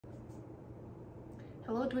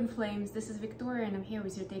Hello Twin Flames, this is Victoria and I'm here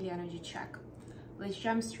with your daily energy check. Let's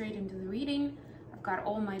jump straight into the reading. I've got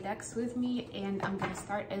all my decks with me and I'm going to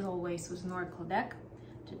start as always with an oracle deck.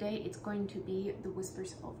 Today it's going to be the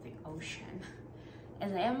Whispers of the Ocean.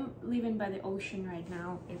 As I am living by the ocean right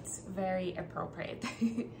now, it's very appropriate.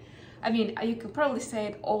 I mean, you could probably say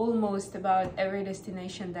it almost about every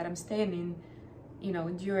destination that I'm staying in, you know,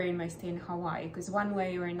 during my stay in Hawaii, because one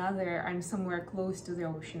way or another I'm somewhere close to the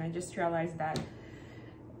ocean. I just realized that.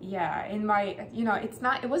 Yeah, in my, you know, it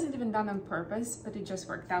wasn't even done on purpose, but it just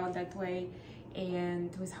worked out that way.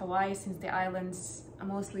 And with Hawaii, since the islands are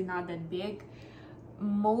mostly not that big,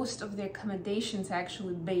 most of the accommodations are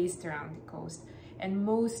actually based around the coast, and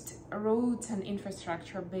most roads and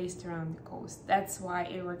infrastructure are based around the coast. That's why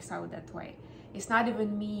it works out that way. It's not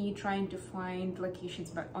even me trying to find locations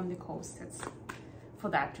but on the coast. It's for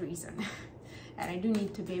that reason. And I do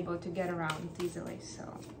need to be able to get around easily,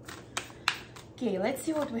 so. Okay, let's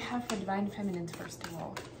see what we have for Divine Feminine first of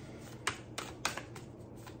all.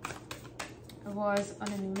 I was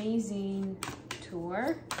on an amazing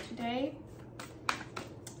tour today.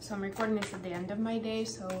 So I'm recording this at the end of my day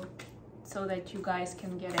so that you guys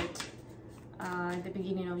can get it at the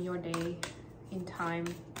beginning of your day in time,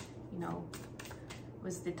 you know,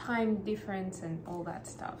 with the time difference and all that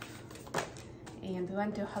stuff. And we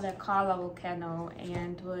went to Haleakala volcano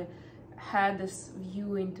and we had this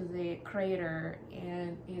view into the crater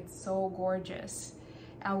and it's so gorgeous.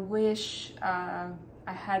 I wish I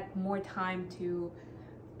had more time to,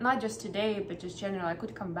 not just today but just general, I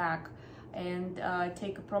could come back and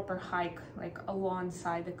take a proper hike like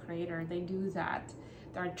alongside the crater. They do that.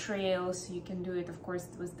 There are trails, so you can do it of course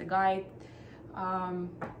with the guide,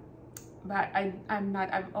 but I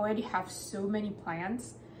already have so many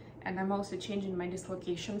plans. And I'm also changing my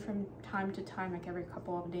dislocation from time to time, like every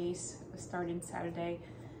couple of days, starting Saturday.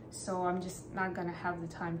 So I'm just not gonna have the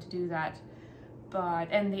time to do that. But,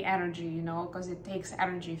 and the energy, you know, because it takes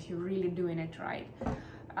energy if you're really doing it right.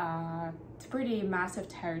 It's pretty massive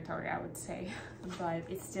territory, I would say. But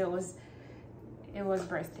it still was, it was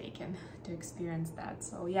breathtaking to experience that.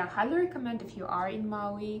 So yeah, highly recommend if you are in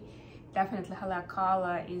Maui. Definitely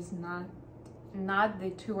Haleakala is not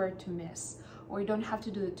the tour to miss. Or you don't have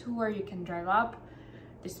to do the tour, you can drive up.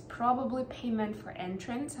 There's probably payment for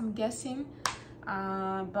entrance, I'm guessing,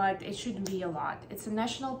 but it shouldn't be a lot. It's a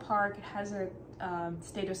national park, it has a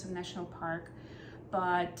status of national park,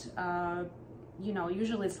 but you know,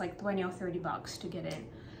 usually it's like 20 or 30 bucks to get in.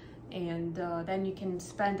 And then you can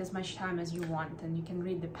spend as much time as you want, and you can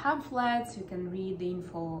read the pamphlets, you can read the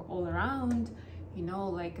info all around. You know,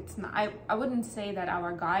 like it's not, I wouldn't say that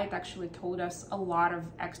our guide actually told us a lot of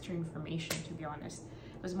extra information, to be honest.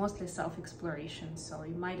 It was mostly self-exploration, so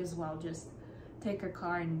you might as well just take a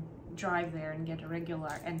car and drive there and get a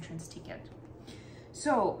regular entrance ticket.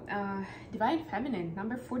 So, Divine Feminine,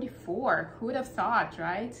 number 44. Who would have thought,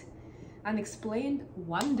 right? Unexplained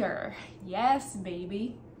wonder. Yes,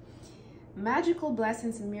 baby. Magical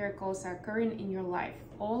blessings and miracles are occurring in your life.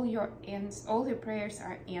 All your prayers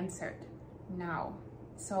are answered now.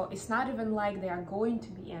 So it's not even like they are going to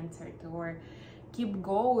be answered or keep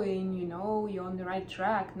going, you know, you're on the right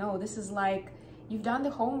track. No, this is like you've done the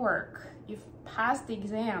homework, you've passed the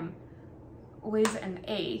exam with an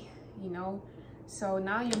A, you know, so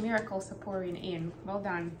now your miracles are pouring in. Well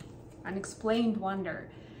done. Unexplained wonder.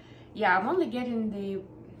 Yeah, I'm only getting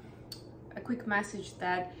a quick message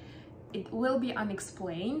that it will be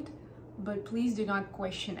unexplained, but please do not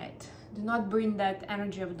question it. Do not bring that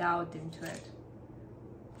energy of doubt into it.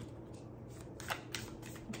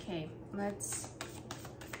 Okay, let's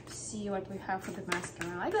see what we have for the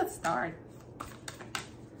masculine. I got start.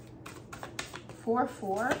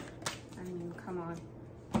 4-4. I mean, come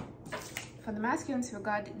on. For the masculines, we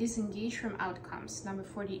got disengage from outcomes, number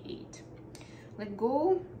 48. Let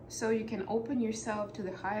go so you can open yourself to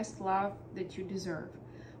the highest love that you deserve.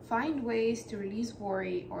 Find ways to release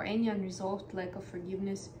worry or any unresolved lack of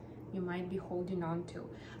forgiveness you might be holding on to.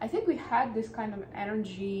 I think we had this kind of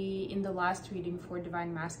energy in the last reading for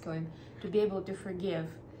Divine Masculine, to be able to forgive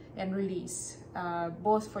and release,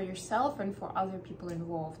 both for yourself and for other people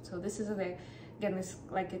involved. So this is again, it's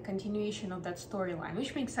like a continuation of that storyline,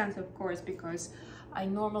 which makes sense, of course, because I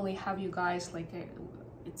normally have you guys like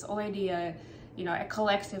it's already a, you know, a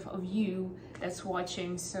collective of you that's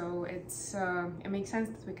watching. So it's it makes sense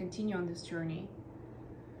that we continue on this journey.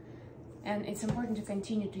 And it's important to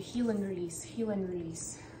continue to heal and release, heal and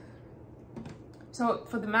release. So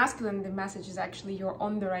for the masculine, the message is actually you're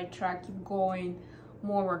on the right track, keep going,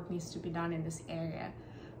 more work needs to be done in this area.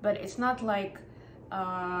 But it's not like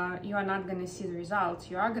you are not going to see the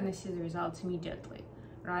results. You are going to see the results immediately.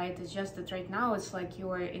 right? It's just that right now it's like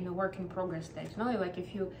you're in a work in progress stage. You know, like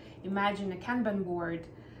if you imagine a Kanban board,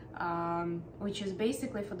 which is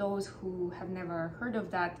basically, for those who have never heard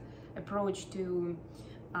of that approach to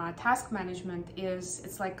task management,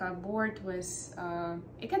 it's like a board with,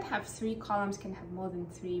 it can have 3 columns, can have more than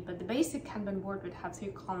 3, but the basic Kanban board would have 3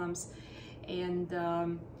 columns, and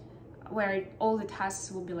where all the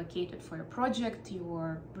tasks will be located for your project,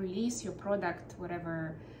 your release, your product,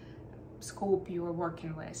 whatever scope you are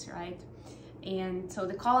working with, right? And so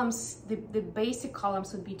the columns, the basic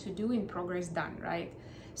columns would be to do, in progress, done, right?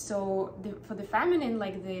 So for the feminine,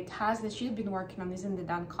 like the task that she's been working on is in the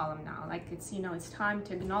done column now. Like it's, you know, it's time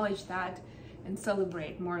to acknowledge that and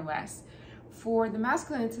celebrate, more or less. For the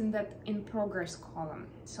masculine, it's in that in progress column.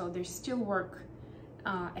 So there's still work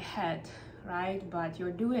ahead, right? But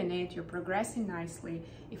you're doing it, you're progressing nicely.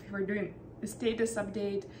 If you were doing a status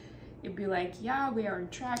update, it'd be like, yeah, we are on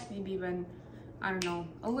track, maybe even, I don't know,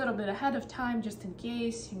 a little bit ahead of time, just in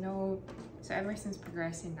case, you know. So everything's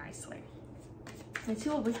progressing nicely. Let's see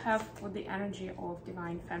what we have with the energy of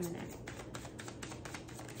Divine Feminine.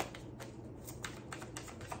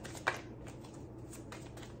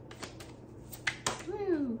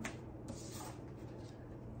 Woo!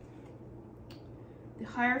 The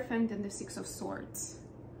Hierophant and the 6 of Swords.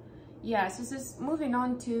 Yeah, so this is moving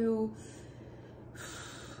on to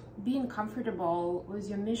being comfortable with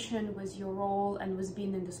your mission, with your role, and with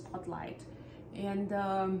being in the spotlight. And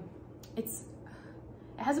it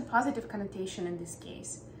has a positive connotation in this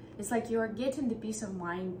case. It's like you're getting the peace of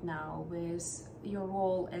mind now with your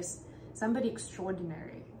role as somebody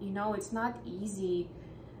extraordinary. You know, it's not easy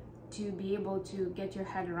to be able to get your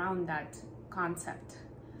head around that concept.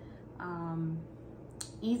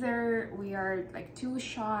 Either we are like too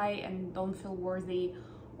shy and don't feel worthy,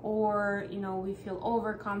 or, you know, we feel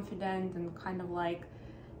overconfident and kind of like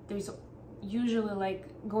there's usually like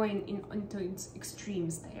going into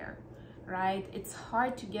extremes there, right? It's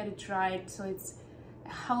hard to get it right. So it's a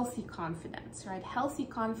healthy confidence, right? Healthy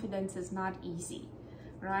confidence is not easy,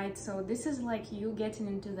 right? So this is like you getting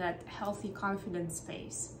into that healthy confidence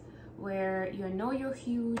space where you know you're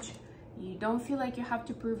huge. You don't feel like you have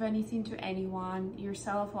to prove anything to anyone,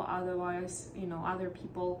 yourself or otherwise, you know, other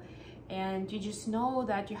people. And you just know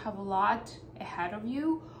that you have a lot ahead of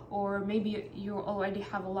you, or maybe you already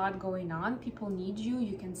have a lot going on. People need you,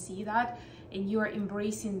 you can see that, and you are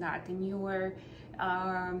embracing that, and you are,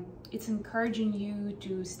 it's encouraging you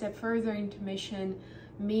to step further into mission,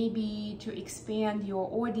 maybe to expand your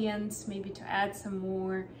audience, maybe to add some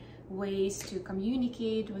more ways to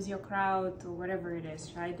communicate with your crowd, or whatever it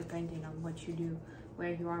is, right? Depending on what you do,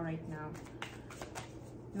 where you are right now.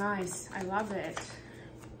 Nice, I love it.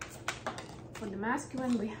 For the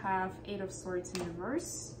masculine, we have 8 of Swords in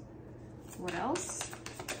reverse. What else?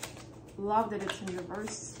 Love that it's in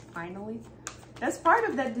reverse, finally. That's part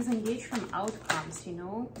of that disengage from outcomes, you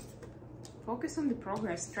know? Focus on the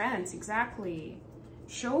progress, strengths, exactly.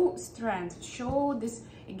 Show strength, show this.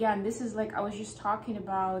 Again, this is like I was just talking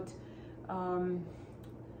about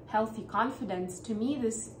healthy confidence. To me,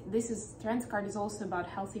 this is strength card is also about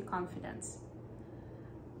healthy confidence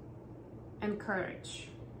and courage.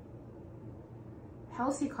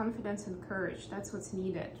 Healthy confidence and courage, that's what's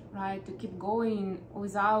needed, right? To keep going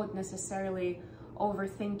without necessarily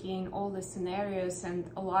overthinking all the scenarios, and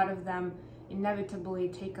a lot of them inevitably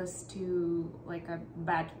take us to like a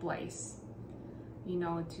bad place, you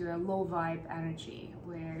know, to a low vibe energy,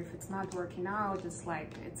 where if it's not working out, it's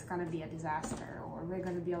like it's gonna be a disaster, or we're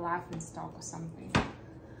gonna be a laughing stock or something.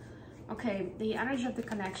 Okay, the energy of the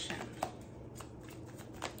connection.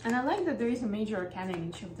 And I like that there is a major arcana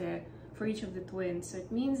in for each of the twins. So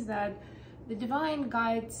it means that the divine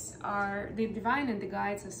guides are, the divine and the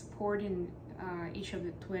guides are supporting each of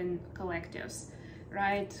the twin collectives,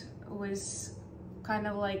 right? With kind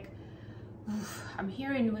of like, I'm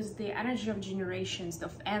hearing with the energy of generations,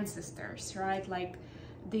 of ancestors, right? Like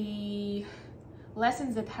the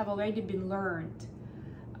lessons that have already been learned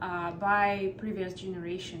by previous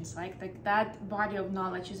generations, like that body of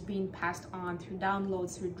knowledge is being passed on through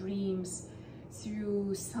downloads, through dreams,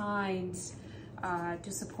 through signs,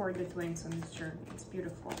 to support the twins on this journey. It's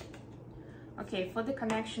beautiful. Okay, for the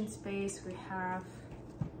connection space, we have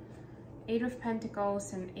 8 of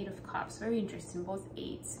Pentacles and 8 of Cups. Very interesting, both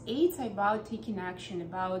 8s. 8s are about taking action,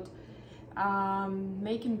 about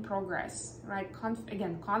making progress, right?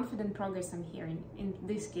 Again, confident progress I'm hearing, in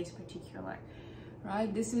this case particular,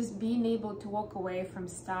 right? This is being able to walk away from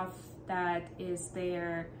stuff that is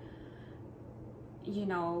there, you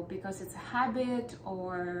know, because it's a habit,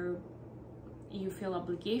 or you feel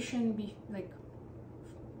obligation,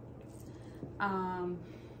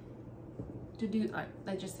 to do,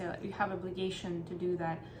 let's just say you have obligation to do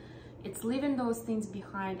that. It's leaving those things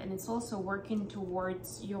behind, and it's also working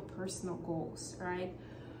towards your personal goals, right?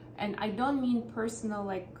 And I don't mean personal,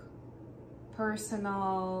 like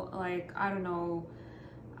I don't know,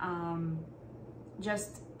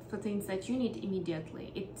 just for things that you need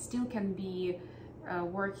immediately. It still can be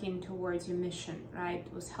working towards your mission, right?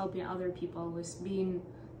 It was helping other people, was being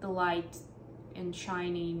the light and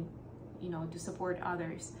shining, you know, to support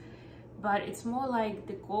others. But it's more like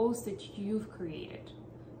the goals that you've created,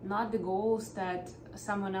 not the goals that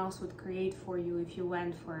someone else would create for you if you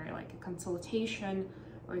went for like a consultation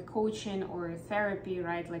or a coaching or a therapy,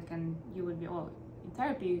 right? Like, and you would be, well, in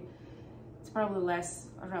therapy, it's probably less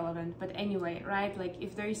relevant, but anyway, right? Like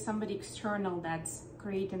if there is somebody external that's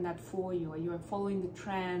creating that for you, or you are following the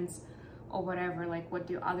trends or whatever, like what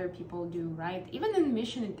do other people do, right? Even in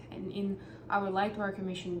mission, in our light worker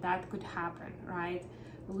mission, that could happen, right?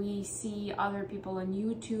 We see other people on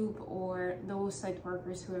YouTube or those light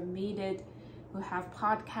workers who have made it, who have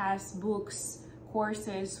podcasts, books,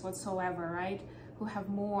 courses, whatsoever, right? Who have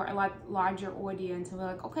a lot larger audience, and we're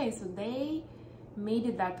like, okay, so they made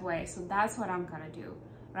it that way, so that's what I'm gonna do,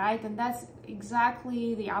 right? And that's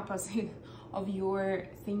exactly the opposite of your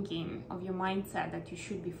thinking, of your mindset that you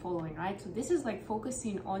should be following, right? So this is like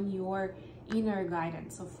focusing on your inner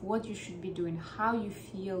guidance of what you should be doing, how you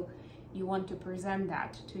feel you want to present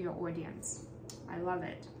that to your audience. I love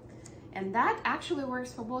it. And that actually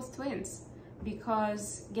works for both twins,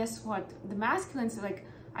 because guess what? The masculines, like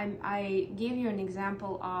I gave you an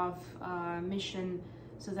example of mission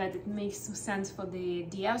so that it makes some sense for the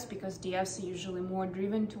DFs, because DFs are usually more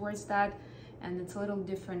driven towards that, and it's a little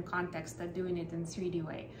different context than doing it in 3D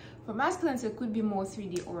way. For masculines, it could be more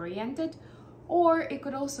 3D oriented, or it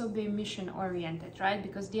could also be mission oriented, right?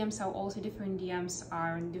 Because DMs are also different, DMs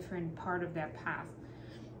are in different part of their path.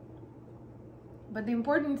 But the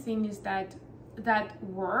important thing is that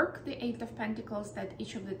work, the 8 of Pentacles that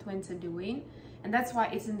each of the twins are doing, and that's why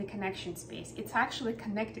it's in the connection space. It's actually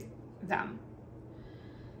connecting them.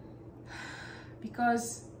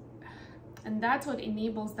 And that's what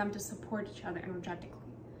enables them to support each other energetically.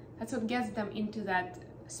 That's what gets them into that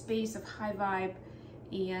space of high vibe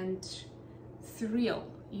and thrill,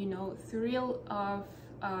 you know, thrill of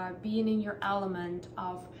being in your element,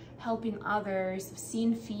 of helping others, of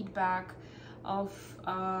seeing feedback, of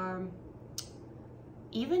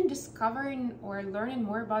even discovering or learning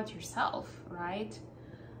more about yourself, right?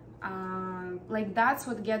 Like that's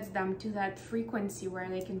what gets them to that frequency where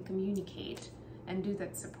they can communicate and do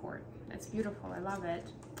that support. That's beautiful. I love it.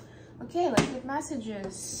 Okay, let's get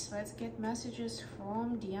messages. Let's get messages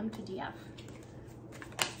from DM to DF.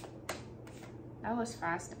 That was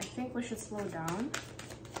fast. I think we should slow down.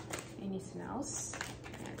 Anything else?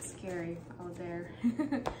 Yeah, it's scary out there.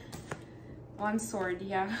 One sword,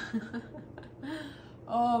 yeah.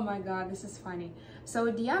 Oh my god, this is funny.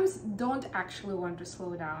 So DMs don't actually want to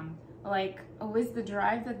slow down. Like with the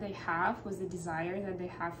drive that they have, with the desire that they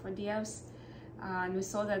have for DFs, and we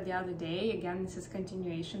saw that the other day. Again, this is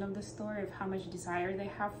continuation of the story of how much desire they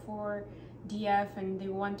have for DF, and they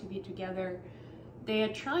want to be together. They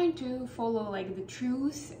are trying to follow like the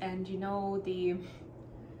truth and, you know, the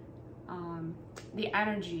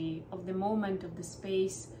energy of the moment, of the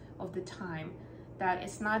space, of the time, that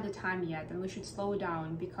it's not the time yet and we should slow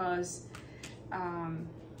down, because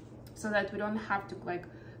so that we don't have to like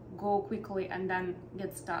go quickly and then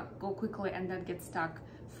get stuck, go quickly and then get stuck,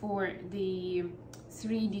 for the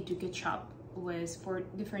 3D to catch up with, for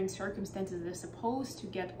different circumstances they're supposed to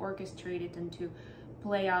get orchestrated and to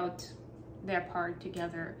play out their part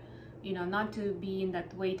together, you know, not to be in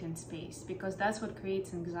that waiting space, because that's what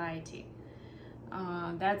creates anxiety.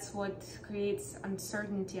 That's what creates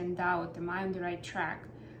uncertainty and doubt. Am I on the right track,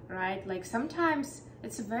 right? Like sometimes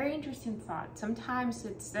it's a very interesting thought. Sometimes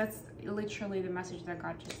that's literally the message that I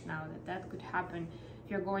got just now, that could happen if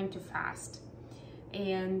you're going too fast.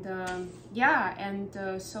 And yeah,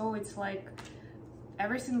 and so it's like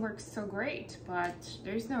everything works so great, but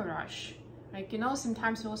there's no rush. Like, you know,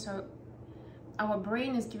 sometimes also our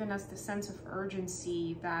brain is giving us the sense of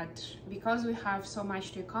urgency that because we have so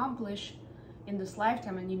much to accomplish in this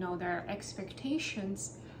lifetime, and you know, there are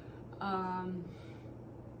expectations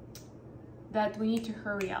that we need to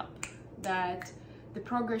hurry up, that the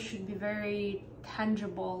progress should be very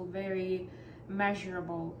tangible, very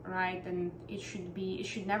measurable, right? And it should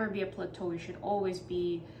never be a plateau. It should always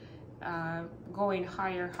be going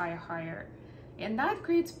higher, higher, higher. And that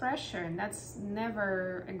creates pressure, and that's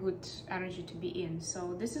never a good energy to be in.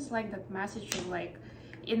 So this is like that message of like,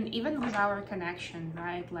 even with our connection,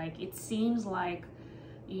 right? Like it seems like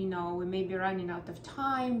you know, we may be running out of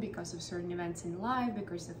time because of certain events in life,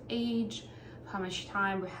 because of age, how much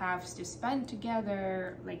time we have to spend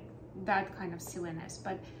together, like that kind of silliness.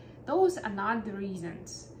 But those are not the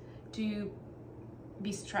reasons to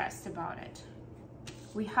be stressed about it.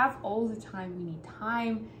 We have all the time we need.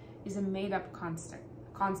 Time is a made-up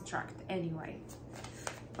construct anyway.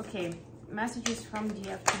 Okay, messages from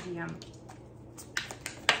DF to DM.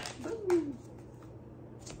 Woo.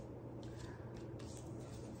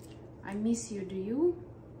 I miss you, do you?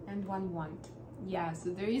 And one want. Yeah, so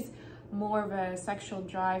there is more of a sexual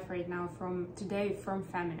drive right now from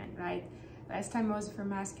feminine, right? Last time was from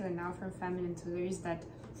masculine, now from feminine, so there is that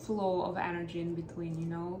flow of energy in between, you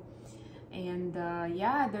know. And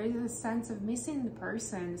yeah, there is a sense of missing the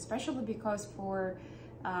person, especially because for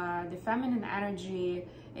the feminine energy,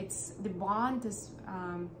 it's the bond is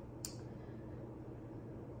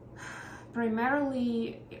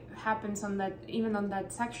primarily happens on that, even on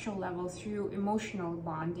that sexual level, through emotional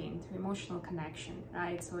bonding, through emotional connection,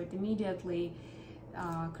 right? So it immediately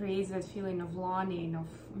creates that feeling of longing, of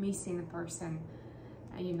missing a person,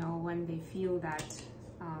 you know, when they feel that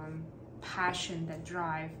passion, that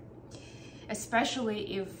drive,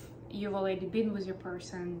 especially if you've already been with your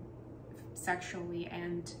person sexually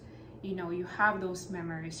and, you know, you have those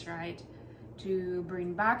memories, right, to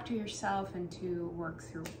bring back to yourself and to work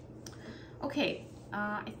through. Okay,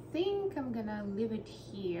 I think I'm gonna leave it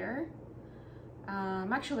here.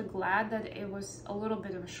 I'm actually glad that it was a little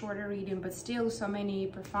bit of a shorter reading, but still so many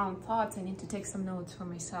profound thoughts. I need to take some notes for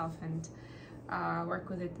myself and work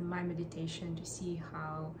with it in my meditation to see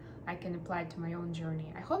how I can apply it to my own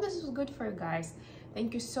journey. I hope this was good for you guys.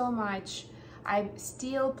 Thank you so much. I'm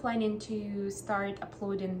still planning to start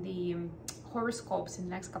uploading the horoscopes in the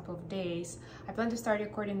next couple of days. I plan to start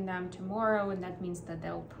recording them tomorrow, and that means that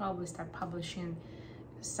they'll probably start publishing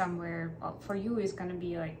somewhere. Well, for you it's gonna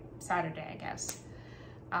be like Saturday, I guess,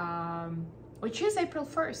 which is April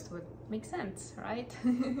 1st, would make sense, right?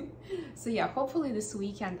 So yeah, hopefully this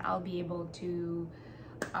weekend I'll be able to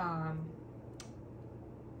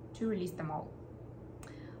release them all.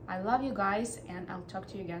 I love you guys, and I'll talk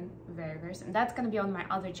to you again very, very soon. That's gonna be on my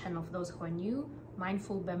other channel for those who are new.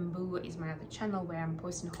 Mindful Bamboo is my other channel where I'm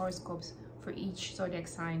posting horoscopes for each zodiac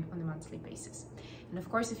sign on a monthly basis. And of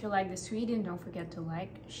course, if you like this reading, don't forget to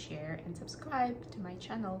like, share, and subscribe to my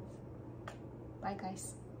channel. Bye,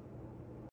 guys.